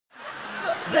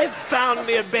They've found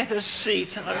me a better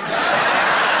seat. I'm sorry.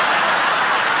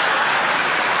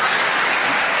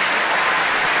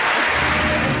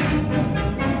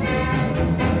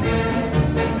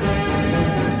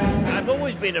 I've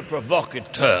always been a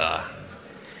provocateur,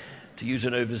 to use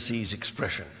an overseas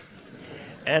expression.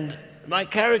 And my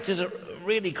characters are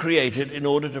really created in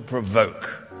order to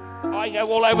provoke. I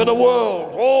go all over the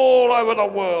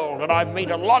world, and I meet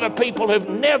a lot of people who've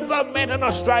never met an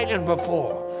Australian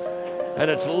before. And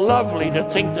it's lovely to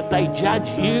think that they judge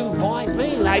you by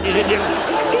me, ladies and gentlemen.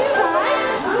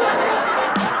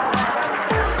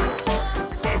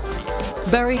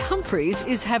 Barry Humphries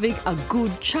is having a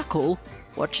good chuckle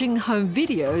watching home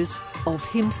videos of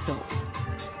himself.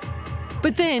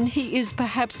 But then he is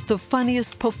perhaps the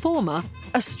funniest performer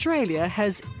Australia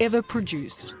has ever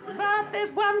produced. But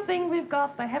there's one thing we've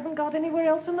got they haven't got anywhere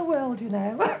else in the world, you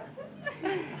know.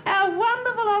 Our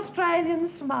wonderful Australian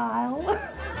smile. Oh,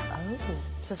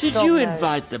 Did you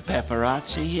invite the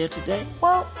paparazzi here today?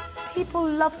 Well, people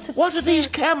love to... What are these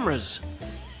cameras?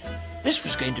 This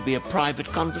was going to be a private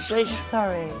conversation.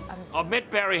 Sorry. I've met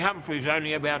Barry Humphries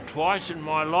only about twice in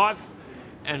my life,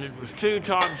 and it was 2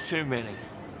 times too many.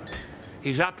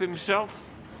 He's up himself,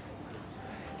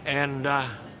 and I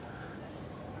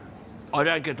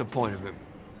don't get the point of him.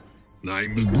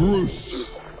 Name's Bruce.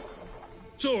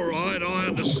 It's all right, I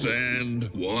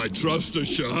understand. Why trust a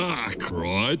shark,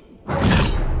 right?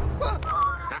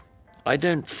 I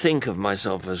don't think of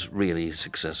myself as really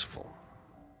successful.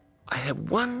 I have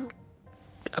one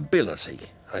ability,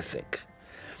 I think,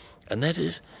 and that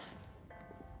is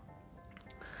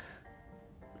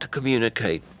to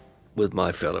communicate with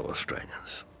my fellow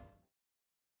Australians.